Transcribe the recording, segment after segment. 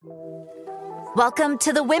Welcome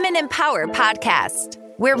to the Women in Power podcast,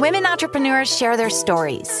 where women entrepreneurs share their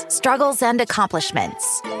stories, struggles, and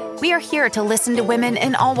accomplishments. We are here to listen to women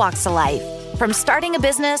in all walks of life, from starting a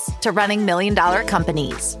business to running million-dollar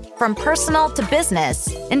companies, from personal to business,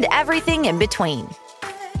 and everything in between.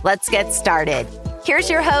 Let's get started. Here's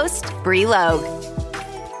your host, Brie Logue.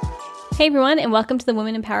 Hey everyone, and welcome to the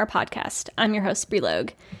Women in Power podcast. I'm your host, Brie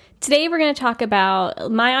Logue. Today we're going to talk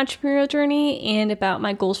about my entrepreneurial journey and about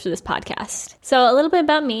my goals for this podcast. So a little bit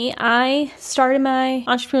about me. I started my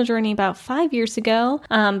entrepreneurial journey about 5 years ago.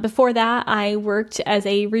 Before that, I worked as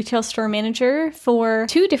a retail store manager for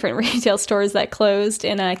 2 different retail stores that closed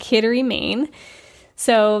in Kittery, Maine.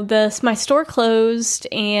 So my store closed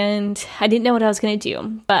and I didn't know what I was going to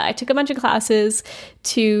do, but I took a bunch of classes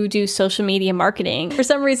to do social media marketing. For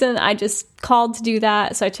some reason, I just called to do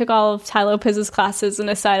that. So I took all of Tai Lopez's classes and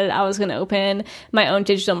decided I was going to open my own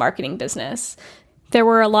digital marketing business. There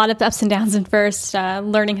were a lot of ups and downs at first,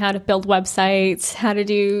 learning how to build websites, how to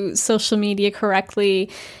do social media correctly,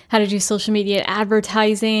 how to do social media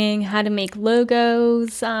advertising, how to make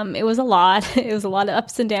logos. It was a lot. It was a lot of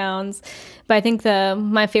ups and downs. But I think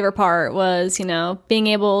my favorite part was, being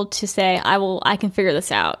able to say, I can figure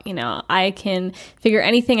this out. I can figure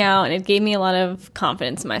anything out. And it gave me a lot of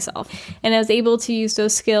confidence in myself. And I was able to use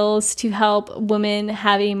those skills to help women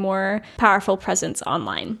have a more powerful presence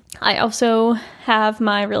online. I also have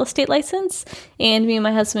my real estate license, and me and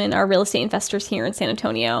my husband are real estate investors here in San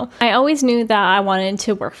Antonio. I always knew that I wanted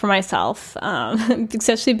to work for myself,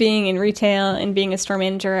 especially being in retail and being a store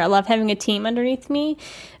manager. I love having a team underneath me,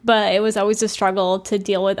 but it was always a struggle to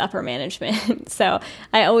deal with upper management. So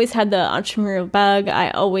I always had the entrepreneurial bug.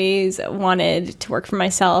 I always wanted to work for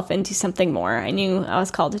myself and do something more. I knew I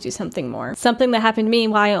was called to do something more. Something that happened to me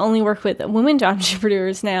while I only work with women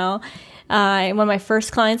entrepreneurs now. One of my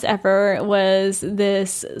first clients ever was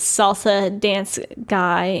this salsa dance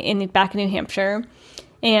guy back in New Hampshire.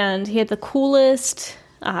 And he had the coolest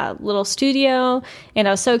little studio, and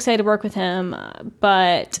I was so excited to work with him.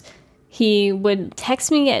 But he would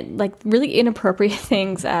text me at really inappropriate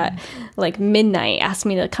things at midnight, ask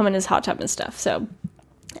me to come in his hot tub and stuff. So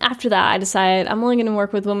after that, I decided I'm only going to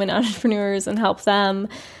work with women entrepreneurs and help them.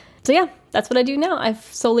 So yeah, that's what I do now. I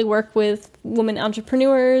solely work with women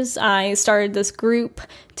entrepreneurs. I started this group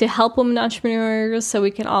to help women entrepreneurs so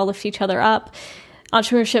we can all lift each other up.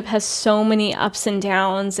 Entrepreneurship has so many ups and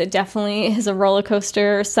downs. It definitely is a roller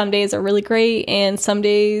coaster. Some days are really great and some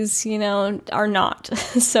days, are not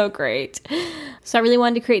so great. So I really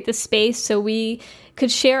wanted to create this space so we could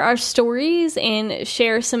share our stories and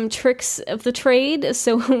share some tricks of the trade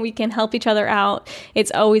so we can help each other out.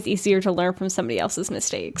 It's always easier to learn from somebody else's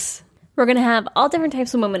mistakes. We're going to have all different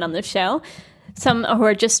types of women on the show. Some who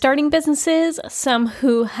are just starting businesses, some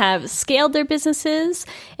who have scaled their businesses,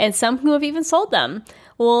 and some who have even sold them.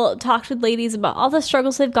 We'll talk with ladies about all the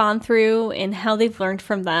struggles they've gone through and how they've learned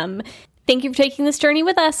from them. Thank you for taking this journey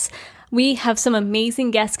with us. We have some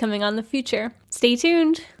amazing guests coming on in the future. Stay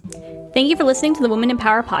tuned. Thank you for listening to the Women in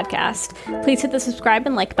Power podcast. Please hit the subscribe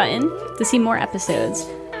and like button to see more episodes.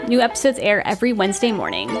 New episodes air every Wednesday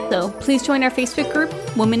morning, so please join our Facebook group,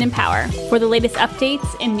 Women in Power, for the latest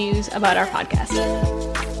updates and news about our podcast.